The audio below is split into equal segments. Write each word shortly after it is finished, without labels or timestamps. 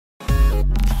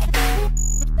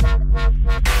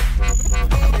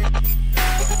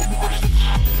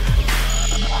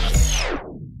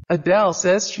Adele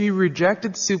says she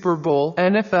rejected Super Bowl.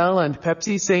 NFL and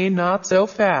Pepsi say not so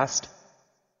fast.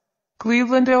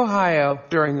 Cleveland, Ohio.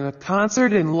 During a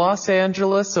concert in Los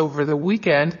Angeles over the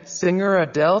weekend, singer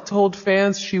Adele told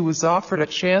fans she was offered a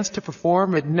chance to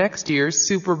perform at next year's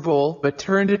Super Bowl, but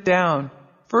turned it down.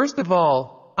 "First of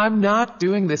all, I'm not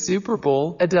doing the Super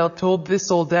Bowl," Adele told the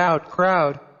sold-out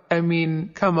crowd. "I mean,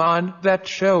 come on, that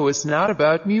show is not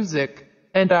about music.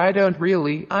 And I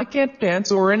can't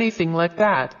dance or anything like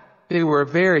that." They were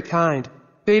very kind.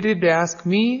 "They did ask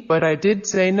me, but I did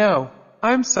say no.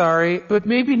 I'm sorry, but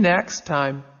maybe next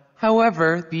time."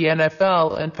 However, the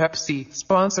NFL and Pepsi,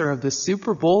 sponsor of the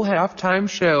Super Bowl halftime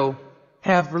show,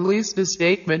 have released a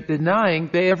statement denying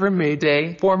they ever made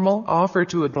a formal offer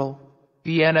to Adele.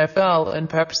 The NFL and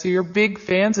Pepsi are big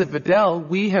fans of Adele.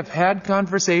 "We have had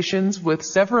conversations with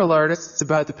several artists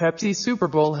about the Pepsi Super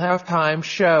Bowl halftime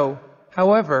show.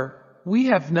 However, we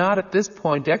have not at this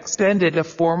point extended a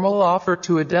formal offer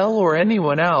to Adele or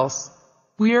anyone else.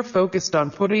 We are focused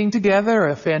on putting together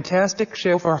a fantastic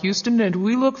show for Houston, and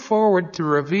we look forward to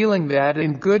revealing that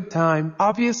in good time."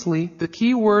 Obviously, the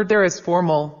key word there is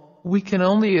formal. We can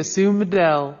only assume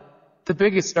Adele, the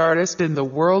biggest artist in the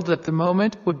world at the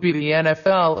moment, would be the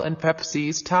NFL and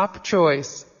Pepsi's top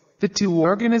choice. The two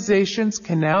organizations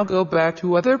can now go back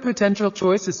to other potential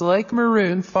choices like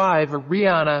Maroon 5 or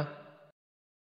Rihanna.